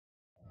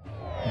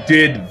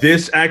Did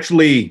this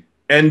actually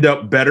end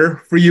up better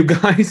for you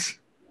guys?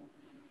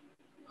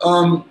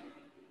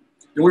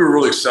 We were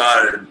really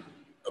excited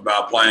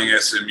about playing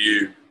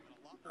SMU.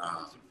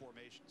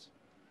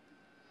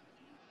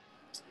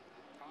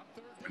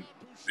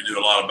 We knew a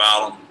lot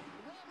about them,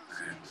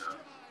 and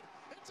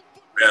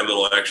we had a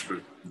little extra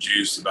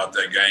juice about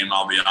that game,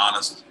 I'll be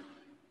honest.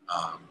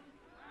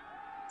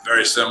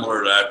 Very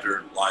similar to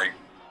after, like,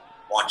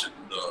 watching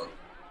the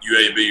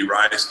UAB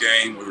Rice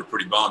game. We were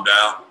pretty bummed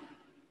out.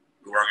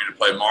 We weren't going to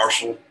play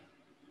Marshall.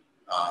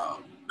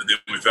 But then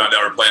we found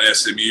out we were playing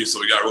SMU, so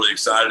we got really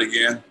excited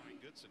again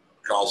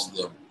because of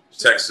the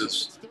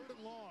Texas,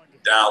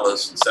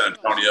 Dallas, and San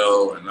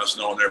Antonio, and us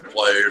knowing their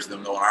players,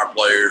 them knowing our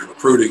players,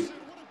 recruiting.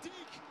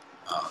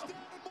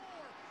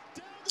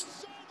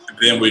 And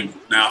then we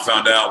now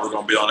found out we're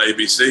going to be on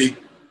ABC,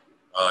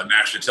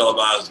 nationally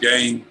televised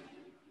game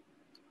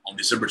on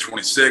December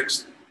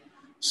 26th.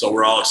 So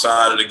we're all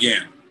excited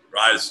again,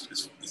 right?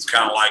 It's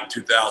kind of like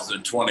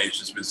 2020. It's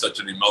just been such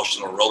an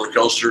emotional roller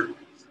coaster.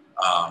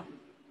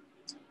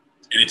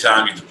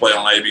 Anytime you can play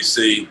on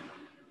ABC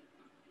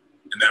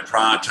in that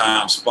prime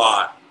time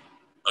spot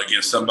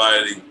against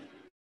somebody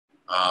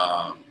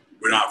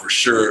we're not for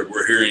sure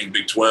we're hearing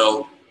Big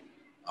 12,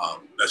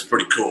 that's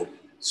pretty cool.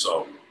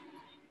 So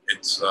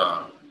it's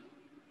going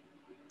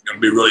to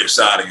be really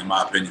exciting, in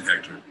my opinion,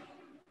 Hector.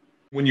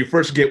 When you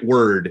first get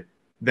word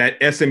that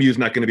SMU is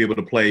not going to be able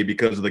to play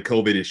because of the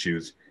COVID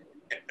issues,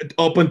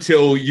 up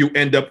until you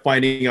end up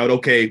finding out,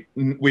 okay,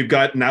 it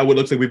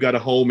looks like we've got a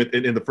home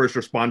in the First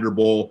Responder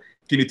Bowl.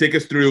 Can you take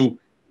us through,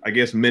 I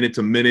guess, minute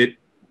to minute,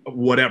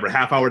 whatever,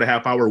 half hour to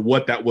half hour,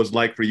 what that was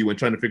like for you and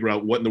trying to figure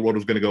out what in the world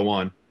was going to go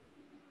on?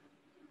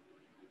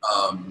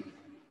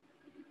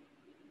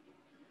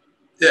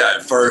 Yeah,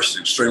 at first,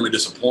 extremely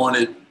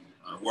disappointed,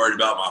 worried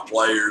about my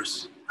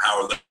players.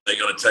 How are they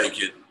going to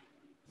take it?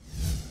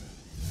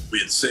 We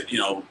had seen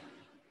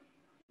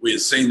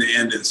the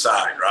end in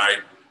sight, right?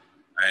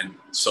 And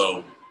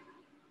so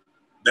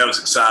that was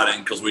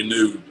exciting because we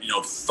knew,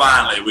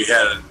 finally we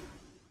had an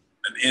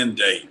end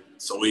date.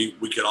 So we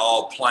could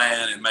all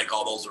plan and make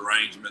all those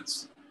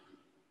arrangements.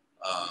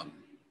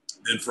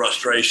 Then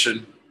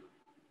frustration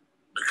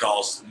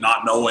because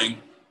not knowing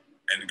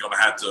and going to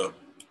have to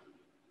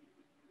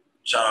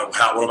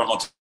what am I going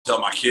to tell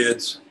my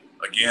kids?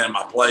 Again,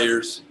 my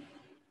players.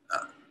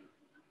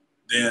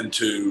 Then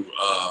to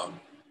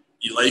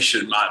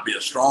elation might be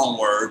a strong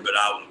word, but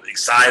I was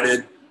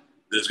excited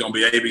that it's going to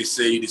be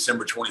ABC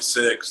December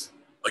 26th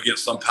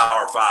against some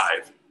Power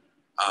 5.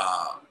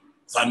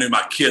 So I knew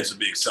my kids would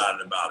be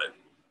excited about it.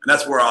 And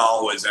that's where I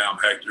always am,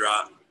 Hector.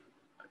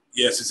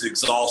 Yes, it's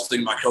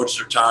exhausting. My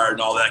coaches are tired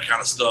and all that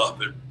kind of stuff,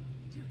 but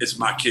it's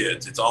my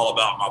kids. It's all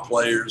about my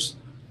players.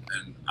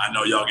 And I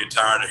know y'all get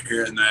tired of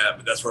hearing that,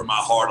 but that's where my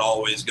heart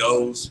always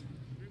goes.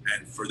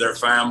 And for their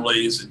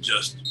families and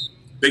just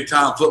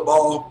big-time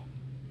football,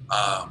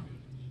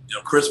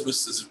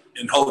 Christmas is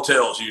in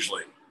hotels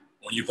usually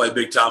when you play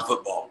big-time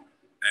football.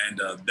 And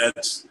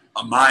that's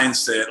a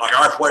mindset. Like,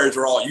 our players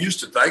are all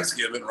used to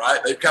Thanksgiving,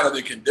 right? They've kind of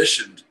been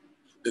conditioned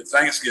that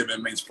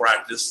Thanksgiving means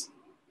practice.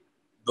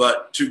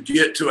 But to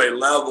get to a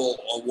level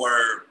of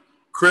where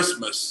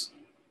Christmas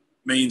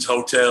means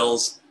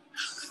hotels,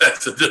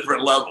 that's a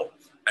different level.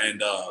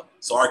 And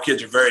so our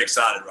kids are very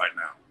excited right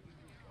now.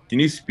 Can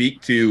you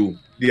speak to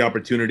the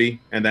opportunity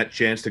and that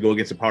chance to go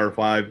against the Power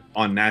 5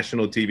 on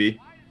national TV?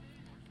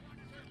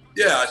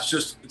 Yeah,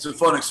 it's a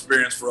fun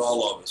experience for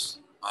all of us.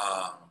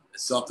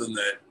 It's something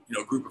that,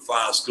 Group of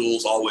 5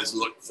 schools always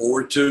look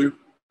forward to.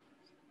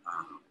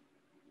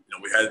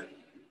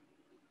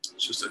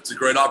 It's a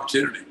great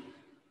opportunity.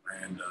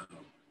 And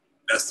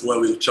that's the way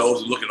we've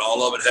chosen to look at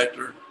all of it,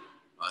 Hector.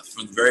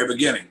 From the very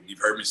beginning, you've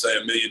heard me say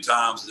a million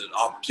times that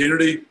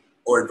opportunity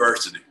or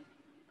adversity.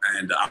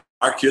 And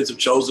our kids have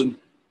chosen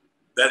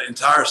that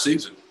entire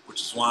season,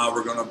 which is why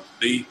we're going to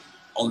be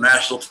on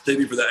national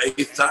TV for the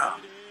 8th time.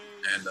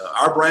 And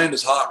our brand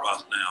is hot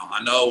right now.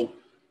 I know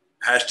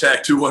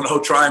hashtag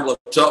 210 triangle of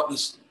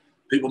toughness.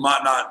 People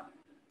might not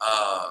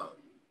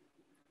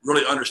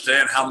really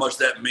understand how much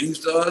that means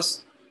to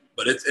us,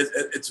 but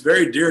it's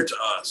very dear to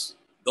us.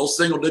 Those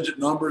single-digit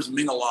numbers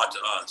mean a lot to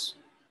us.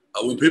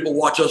 When people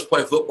watch us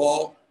play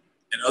football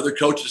and other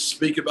coaches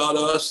speak about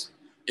us,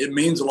 it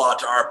means a lot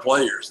to our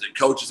players, that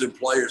coaches and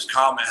players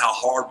comment how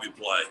hard we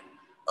play,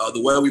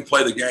 the way we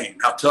play the game,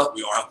 how tough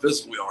we are, how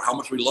physical we are, how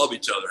much we love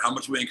each other, how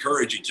much we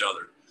encourage each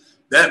other.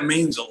 That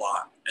means a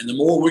lot. And the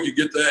more we could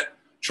get that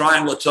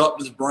triangle of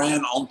toughness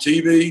brand on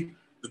TV,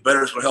 the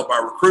better it's going to help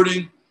our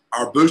recruiting.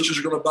 Our boosters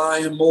are going to buy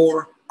in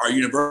more. Our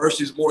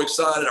university's more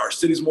excited. Our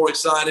city's more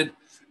excited.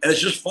 And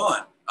it's just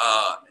fun.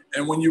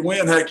 And when you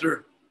win,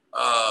 Hector,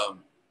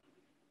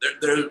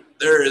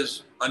 there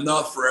is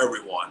enough for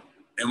everyone.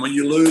 And when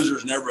you lose,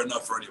 there's never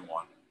enough for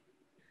anyone.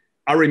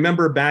 I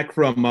remember back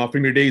from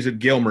your days at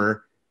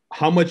Gilmer,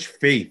 how much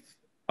faith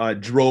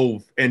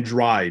drove and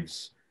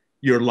drives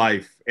your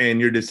life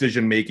and your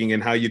decision-making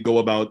and how you go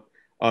about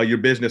your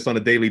business on a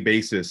daily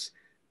basis.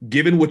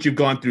 given what you've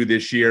gone through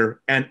this year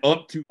and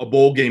up to a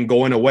bowl game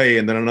going away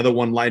and then another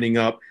one lining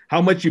up,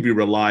 how much have you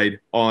relied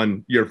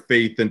on your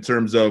faith in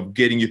terms of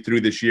getting you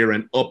through this year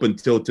and up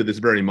until to this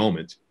very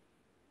moment?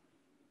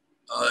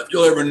 If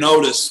you'll ever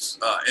notice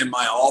in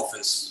my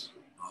office,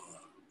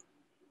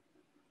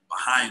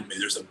 behind me,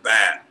 there's a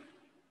bat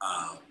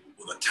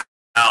with a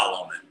towel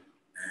on it.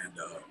 And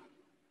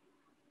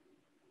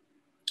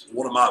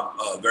one of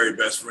my very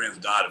best friends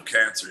died of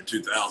cancer in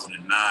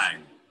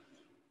 2009.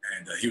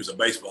 And he was a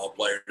baseball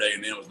player at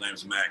A&M. His name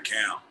was Matt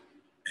Count.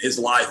 His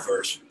life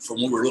verse from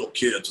when we were little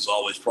kids was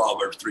always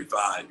Proverbs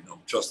 3:5.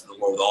 Trust in the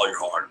Lord with all your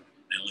heart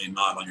and lean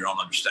not on your own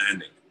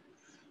understanding.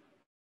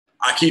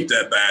 I keep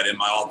that bat in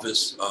my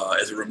office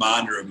as a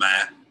reminder of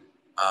Matt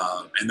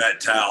and that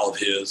towel of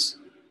his.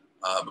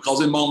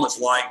 Because in moments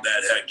like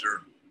that,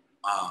 Hector,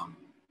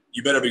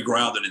 you better be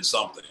grounded in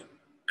something.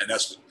 And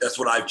that's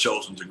what I've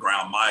chosen to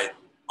ground my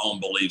own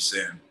beliefs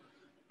in.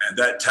 And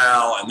that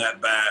towel and that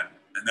bat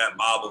and that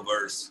Bible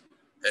verse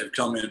have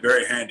come in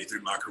very handy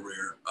through my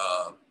career,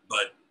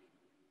 but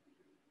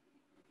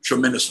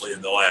tremendously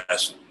in the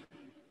last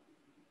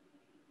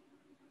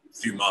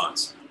few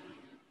months.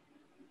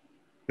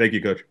 Thank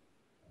you, Coach.